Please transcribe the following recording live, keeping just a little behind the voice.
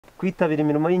kwitabira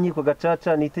imirimo y'inkiko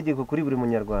gacaca ni itegeko kuri buri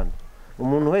munyarwanda.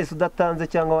 Umuntu wese udatanze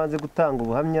cyangwa wanze gutanga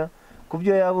ubuhamya ku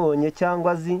byo yabonye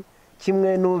cyangwa azi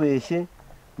kimwe n'ubeshye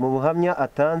mu buhamya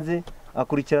atanze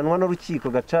akurikiranwa n'urukiko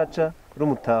gacaca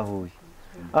rumutahuye.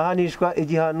 Ahanishwa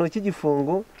igihano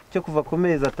cy'igifungo cyo kuva ku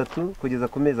mezi 3 kugeza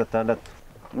ku mezi 6.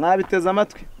 Mwabiteze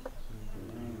amatwi.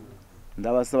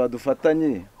 Ndabasaba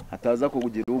dufatanye hataza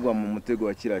kugira ugwa mu mutego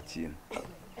wa kira kintu.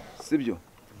 Sibyo?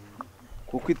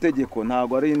 Kuko itegeko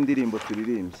ntago ari indirimbo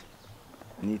turirimbye.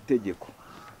 Ni itegeko.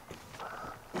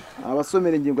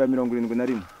 Abasomera ingingo ya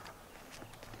 71.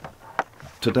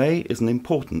 Today is an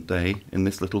important day in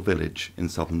this little village in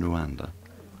southern Rwanda.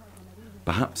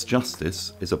 Perhaps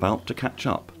justice is about to catch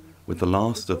up with the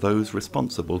last of those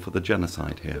responsible for the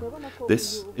genocide here.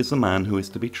 This is the man who is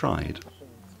to be tried.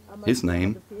 His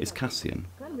name is Cassian.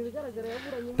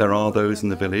 There are those in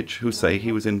the village who say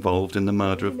he was involved in the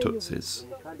murder of Tutsis,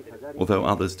 although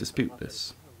others dispute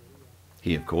this.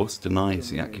 He, of course, denies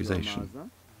the accusation.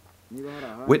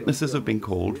 Witnesses have been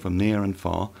called from near and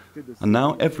far, and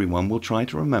now everyone will try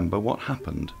to remember what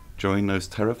happened during those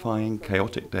terrifying,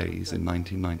 chaotic days in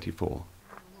 1994.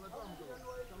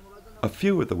 A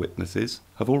few of the witnesses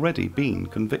have already been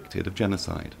convicted of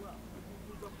genocide.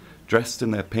 Dressed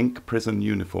in their pink prison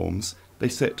uniforms, they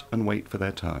sit and wait for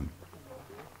their turn.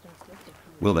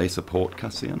 Will they support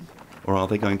Cassian, or are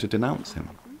they going to denounce him?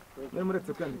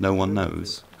 No one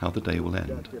knows how the day will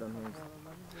end.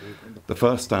 The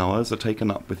first hours are taken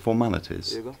up with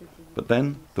formalities, but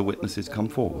then the witnesses come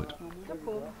forward.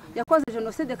 Yakoze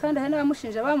genocide kandi hari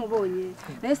n'abamushinja bamubonye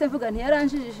nahise mvuga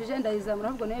ntiyaranjijishije ndahizamura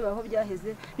ahubwo nawe baho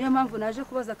byaheze niyo mpamvu naje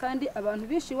kubaza kandi abantu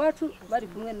bishi wacu bari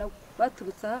kumwe nabo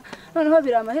baturutsa noneho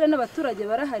biramahira n'abaturage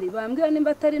barahari bambwiye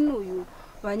nimba atari n'uyu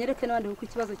banyereke n'abandi kuko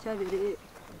ikibazo cyabereye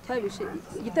cyabishe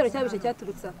igitero cyabishe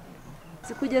cyaturutsa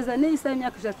sikugeza n'isa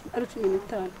y'imyaka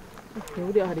 15.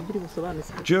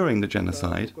 During the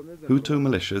genocide, Hutu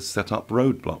militias set up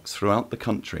roadblocks throughout the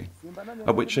country,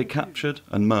 at which they captured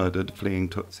and murdered fleeing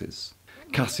Tutsis.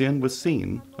 Cassian was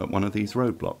seen at one of these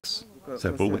roadblocks.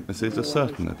 Several witnesses are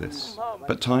certain of this.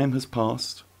 But time has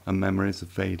passed and memories have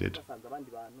faded.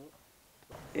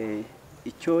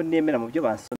 Icyo nemera mu byo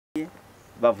bansomye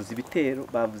bavuze ibitero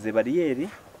bavuze bariyeri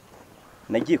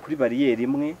nagiye kuri bariyeri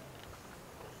imwe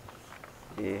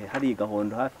hari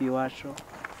gahondo hafi y'iwacu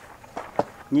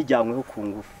nyijyanyweho ku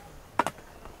ngufu.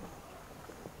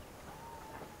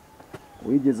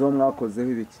 Wigezeho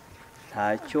mwakozeho ibiki?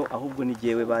 Ntacyo ahubwo ni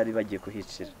jewe bari bagiye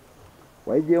kuhicira.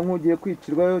 Wagiye nk'ugiye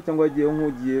kwicirwayo cyangwa wagiye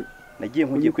nk'ugiye?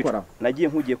 Nagiye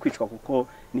nk'ugiye kwicwa kuko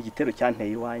n'igitero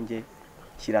cyanteye iwanjye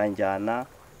kiranjyana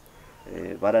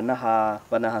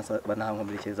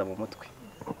banahankomerekeza mu mutwe.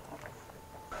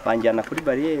 Banjyana kuri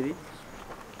bariyeri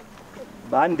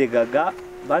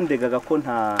bandegaga ko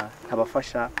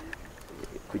ntabafasha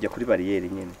kujya kuri bariyeri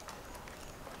nyine.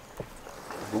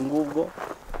 Ubwo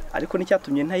ariko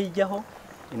n'icyatumye ntayijyaho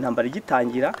intambara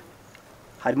igitangira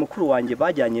hari mukuru wanjye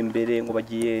bajyanye mbere ngo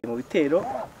bagiye mu bitero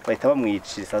bahita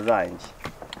bamwicisa zanjye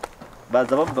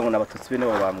baza bavuga ngo n'abatutsi bene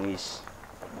bo bamwishe.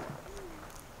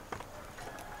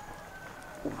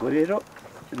 Ubwo rero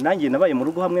nanjye nabaye mu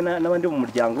rugo hamwe n'abandi mu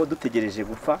muryango dutegereje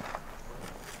gupfa.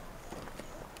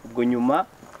 Ubwo nyuma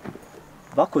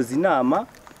bakoze inama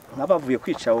nk'abavuye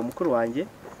kwica uwo mukuru wanjye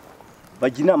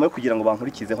bajya inama yo kugira ngo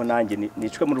bankurikizeho nanjye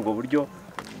nicwe muri ubwo buryo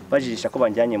bajisha ko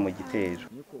banjyanye mu gitero.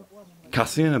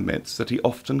 Cassian admits that he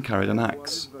often carried an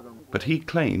axe, but he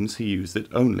claims he used it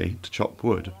only to chop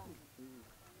wood.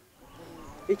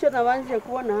 Icyo nabanje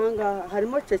kubona hanga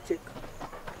harimo ceceka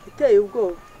iteye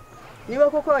ubwoba. Niba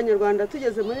koko abanyarwanda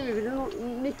tugeze muri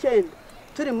 2009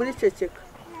 turi muri ceceka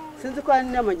sinzi ko hari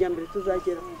n'amajyambere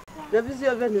tuzagera na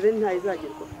vision 2020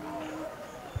 ntayizagerwa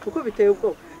kuko biteye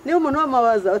ubwoba. Niba umuntu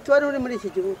w'amabaza atwari uri muri iki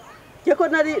gihugu cyeko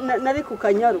nari ku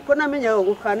Kanyaru ko namenya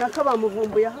gukana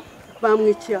kabamuvumbuye aha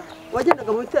bamwikiya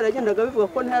wagendaga mu bitera agendaga bivuga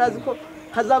ko ntarazi ko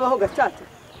hazabaho Gacaca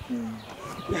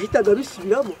yahitaga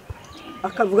bisubiramo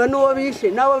akavuga n'uwo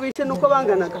bishe nawo bishe nuko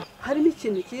banganaga. Hari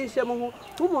n'ikintu kiyishemo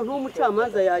nk'umuntu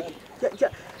w'umucamanza yaje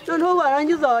noneho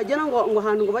barangiza wagera ngo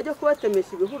ahantu ngo bajya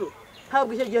kubatemesha ibihuru.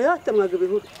 Ntabwo icyo gihe hatemwaga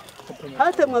ibihuru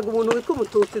hatemwaga umuntu witwa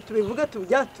umututsi tubivuge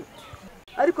tubyatu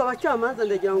ariko abacamanza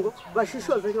ndagira ngo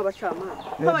bashishoze nk'abacamanza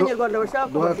nk'abanyarwanda bashaka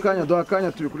duhakanya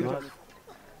turi kuri.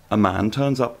 A man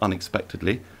turns up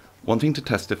unexpectedly, wanting to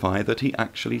testify that he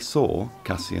actually saw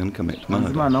Cassian commit murder.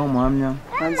 Nzimana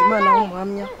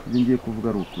w'umuhamya. Ngiye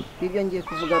kuvuga ruko. Ibyo ngiye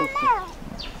kuvuga ruko.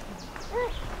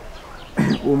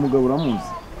 Uwo mugabo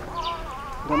uramuzi?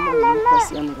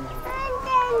 Cassian.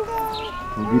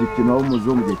 Ubwira ikintu aho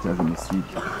muzo mu gihe cya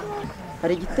Genocide.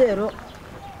 Hari igitero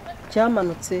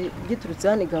cyamanutse giturutse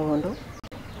hano gahondo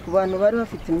ku bantu bari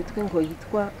bafite imitwe ngo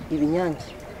yitwa ibinyange.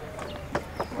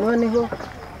 Noneho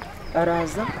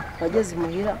araza ageze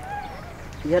imuhira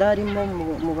yari arimo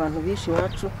mu bantu bishi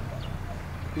iwacu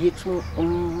yica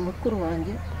mukuru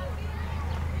wanjye.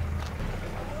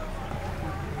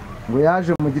 Ngo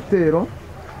yaje mu gitero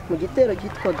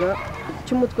cyitwaga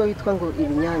cy'umutwe witwa ngo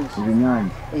ibinyange.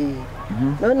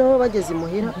 Noneho bageze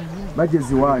imuhira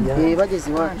bageze iwanyu. Bageze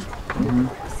iwacu.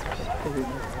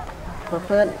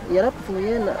 Papa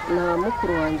yarapfuye na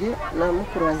mukuru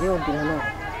wanjye yombi nanone.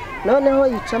 Noneho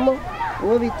yicamo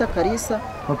uwo bita Karisa.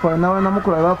 Papa nawe na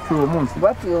mukuru bapfuye uwo munsi.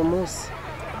 Bapfuye uwo munsi.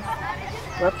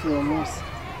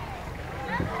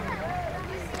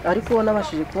 Ariko uwo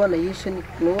nabashije kubona yishe ni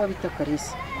uwo bita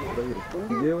Karisa.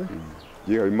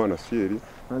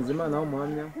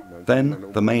 Then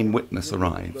the main witness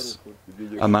arrives,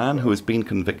 a man who has been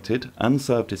convicted and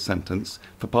served his sentence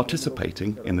for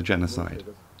participating in the genocide.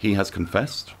 He has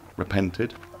confessed,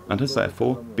 repented, and has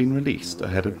therefore been released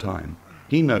ahead of time.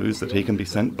 He knows that he can be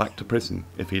sent back to prison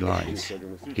if he lies.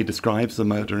 He describes the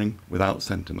murdering without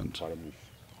sentiment.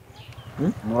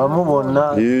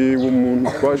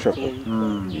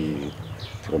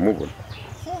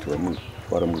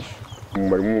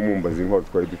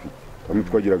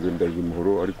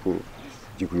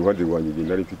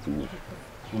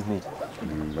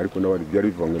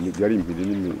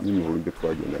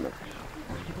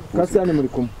 Kasane muri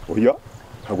kumwe. Oya,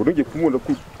 ntabwo ngiye kumubona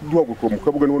duhaguruka mu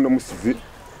kabuga niho namusize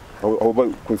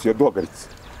aho konsiya duhagaritse.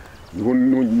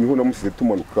 Niho namusize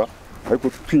tumanuka ariko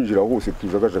twinjira hose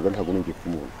tujagajaga ntabwo ngiye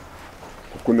kumubona.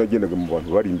 Kuko nagendaga mu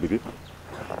bantu bari imbere.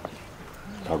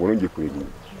 Ntabwo ngiye kureba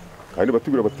inyuma. Kandi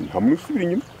batubwira bati nta muntu usubira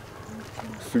inyuma.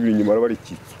 Subira inyuma araba ari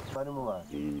kitso.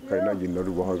 Kandi nanjye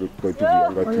narubahaga twari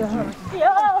tugiye ngatugiye.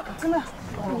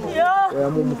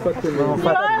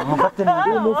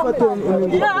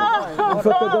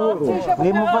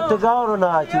 Mufate gahoro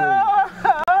ntacyo.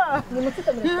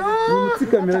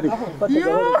 Nimutsikamira ariko.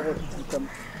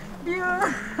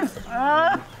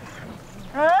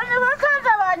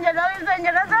 Bakaza banje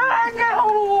nabizengera zabanje.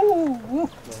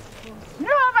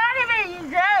 Niba bari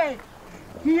biyize.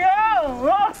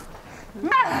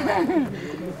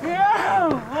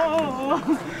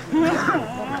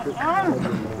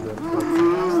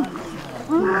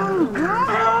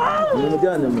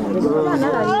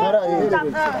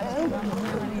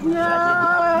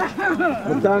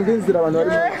 Mutanga inzira abantu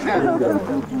barimo